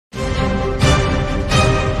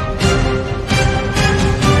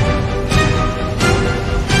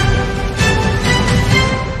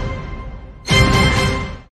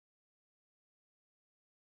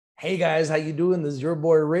Hey guys, how you doing? This is your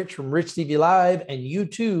boy Rich from Rich TV Live, and you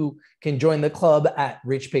too can join the club at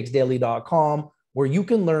richpicksdaily.com where you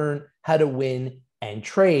can learn how to win and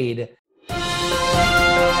trade.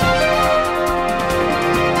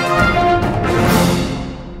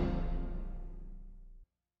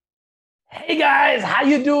 Hey guys, how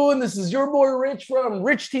you doing? This is your boy Rich from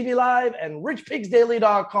Rich TV Live and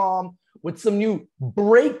richpicksdaily.com with some new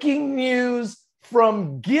breaking news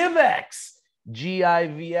from GIVX.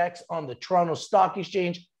 GIVX on the Toronto Stock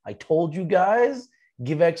Exchange. I told you guys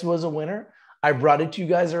GIVX was a winner. I brought it to you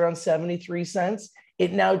guys around 73 cents.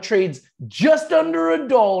 It now trades just under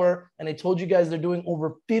 $1. And I told you guys they're doing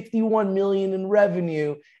over 51 million in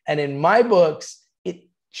revenue. And in my books, it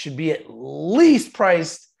should be at least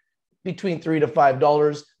priced between $3 to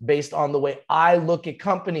 $5 based on the way I look at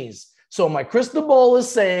companies. So my crystal ball is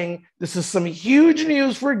saying this is some huge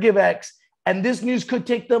news for GIVX. And this news could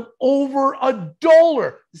take them over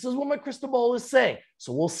 $1. This is what my crystal ball is saying.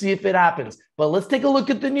 So we'll see if it happens. But let's take a look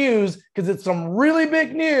at the news because it's some really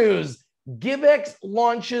big news. GIVX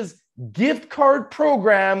launches gift card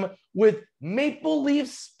program with Maple Leaf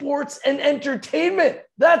Sports and Entertainment.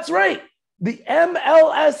 That's right. The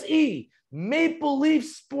MLSE, Maple Leaf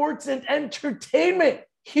Sports and Entertainment.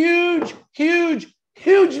 Huge, huge,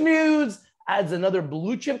 huge news. Adds another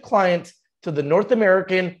blue chip client to the North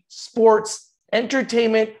American sports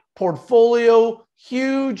entertainment portfolio.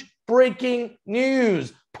 Huge breaking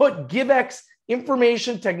news. Put GIVX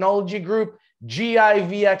Information Technology Group,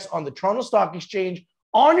 GIVX, on the Toronto Stock Exchange,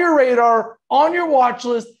 on your radar, on your watch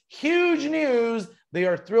list. Huge news. They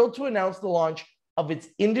are thrilled to announce the launch of its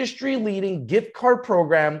industry-leading gift card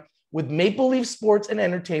program with Maple Leaf Sports and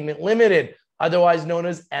Entertainment Limited, otherwise known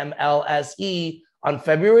as MLSE, on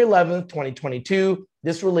February 11th, 2022.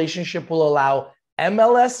 This relationship will allow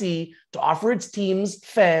MLSE to offer its team's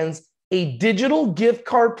fans a digital gift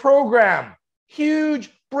card program.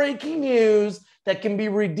 Huge breaking news that can be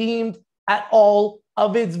redeemed at all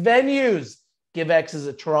of its venues. GIVX is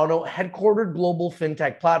a Toronto headquartered global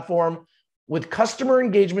fintech platform with customer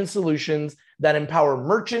engagement solutions that empower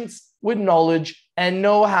merchants with knowledge and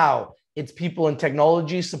know-how. Its people and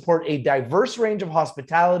technology support a diverse range of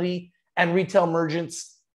hospitality and retail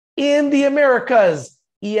merchants in the Americas,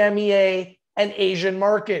 EMEA, and Asian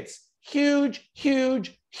markets. Huge,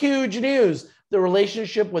 huge, huge news. The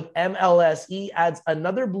relationship with MLSE adds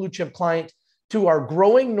another blue chip client to our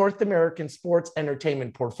growing North American sports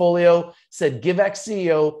entertainment portfolio, said Givex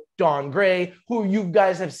CEO Don Gray, who you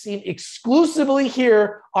guys have seen exclusively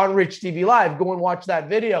here on Rich TV Live. Go and watch that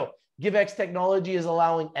video. GIVX technology is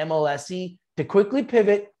allowing MLSE to quickly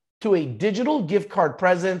pivot to a digital gift card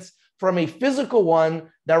presence from a physical one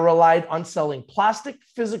that relied on selling plastic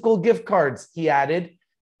physical gift cards. He added,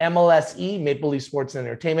 MLSE, Maple Leaf Sports and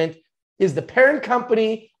Entertainment, is the parent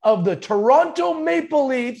company of the Toronto Maple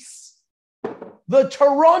Leafs, the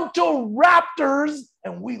Toronto Raptors,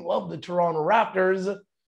 and we love the Toronto Raptors,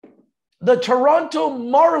 the Toronto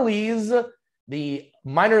Marlies, the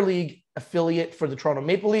minor league affiliate for the Toronto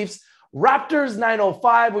Maple Leafs, Raptors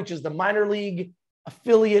 905, which is the minor league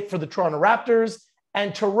affiliate for the Toronto Raptors,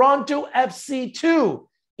 and Toronto FC2.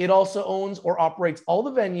 It also owns or operates all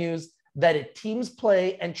the venues that its teams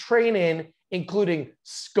play and train in, including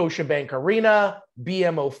Scotiabank Arena,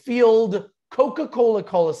 BMO Field, Coca-Cola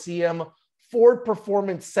Coliseum, Ford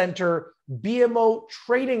Performance Center, BMO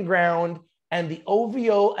Trading Ground, and the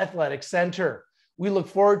OVO Athletic Center. We look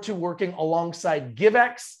forward to working alongside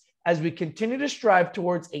GIVX as we continue to strive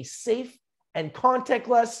towards a safe and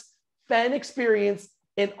contactless fan experience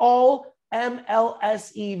in all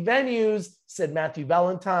MLSE venues, said Matthew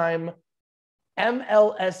Valentine,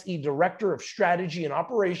 MLSE Director of Strategy and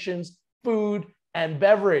Operations, Food and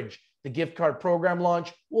Beverage. The gift card program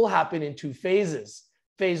launch will happen in 2 phases.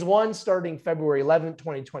 Phase 1, starting February 11,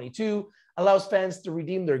 2022, allows fans to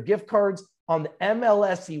redeem their gift cards on the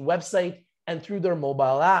MLSE website and through their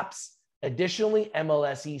mobile apps. Additionally,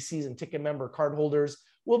 MLSE season ticket member cardholders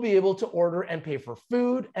will be able to order and pay for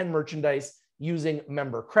food and merchandise using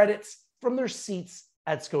member credits from their seats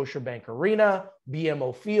at Scotiabank Arena,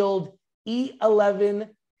 BMO Field, E11,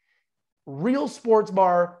 Real Sports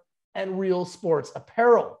Bar, and Real Sports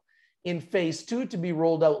Apparel. In phase 2, to be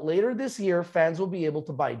rolled out later this year, fans will be able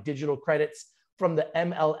to buy digital credits from the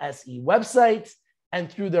MLSE website and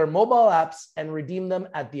through their mobile apps and redeem them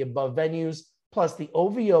at the above venues, plus the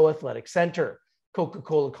OVO Athletic Center,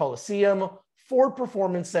 Coca-Cola Coliseum, Ford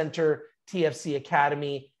Performance Center, TFC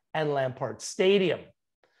Academy, and Lampard Stadium.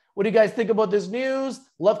 What do you guys think about this news?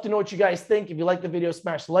 Love to know what you guys think. If you like the video,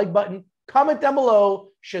 smash the like button, comment down below,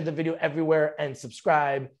 share the video everywhere, and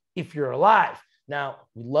subscribe if you're alive. Now,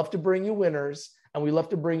 we love to bring you winners, and we love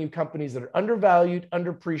to bring you companies that are undervalued,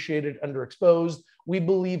 underappreciated, underexposed. We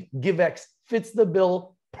believe GIVX fits the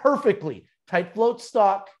bill perfectly. Tight float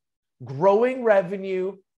stock, growing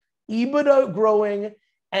revenue, EBITDA growing,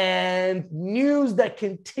 and news that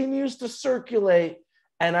continues to circulate.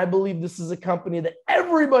 And I believe this is a company that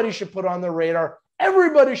everybody should put on their radar.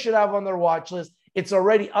 Everybody should have on their watch list. It's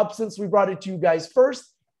already up since we brought it to you guys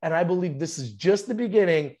first. And I believe this is just the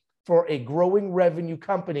beginning for a growing revenue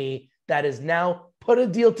company that has now put a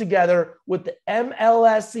deal together with the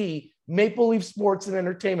MLSE, Maple Leaf Sports and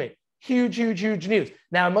Entertainment. Huge, huge, huge news.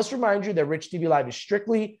 Now, I must remind you that Rich TV Live is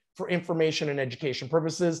strictly for information and education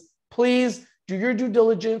purposes. Please do your due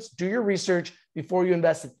diligence, do your research before you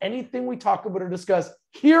invest in anything we talk about or discuss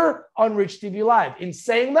here on Rich TV Live. In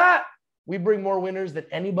saying that, we bring more winners than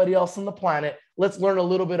anybody else on the planet. Let's learn a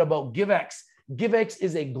little bit about GIVX. GIVX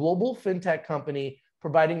is a global fintech company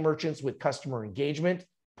providing merchants with customer engagement,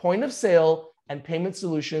 point of sale, and payment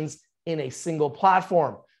solutions in a single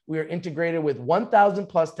platform. We are integrated with 1,000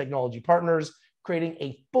 plus technology partners, creating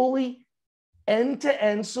a fully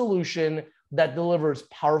end-to-end solution that delivers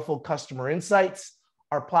powerful customer insights.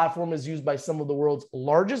 Our platform is used by some of the world's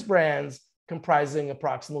largest brands, comprising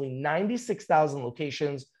approximately 96,000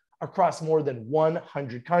 locations across more than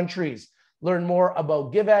 100 countries. Learn more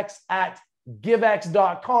about GIVX at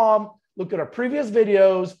GIVX.com. Look at our previous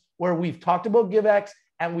videos where we've talked about GIVX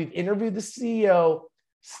and we've interviewed the CEO.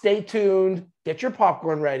 Stay tuned, get your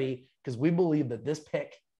popcorn ready, because we believe that this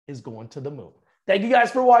pick is going to the moon. Thank you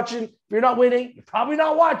guys for watching. If you're not winning, you're probably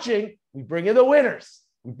not watching. We bring you the winners,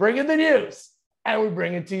 we bring you the news, and we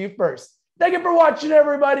bring it to you first. Thank you for watching,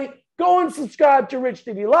 everybody. Go and subscribe to Rich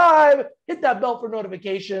TV Live. Hit that bell for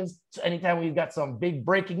notifications. So anytime we've got some big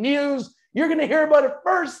breaking news, you're going to hear about it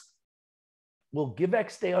first. Will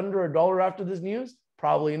GIVX stay under $1 after this news?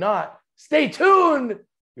 Probably not. Stay tuned.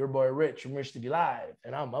 Your boy Rich from Rich TV Live,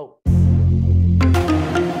 and I'm out.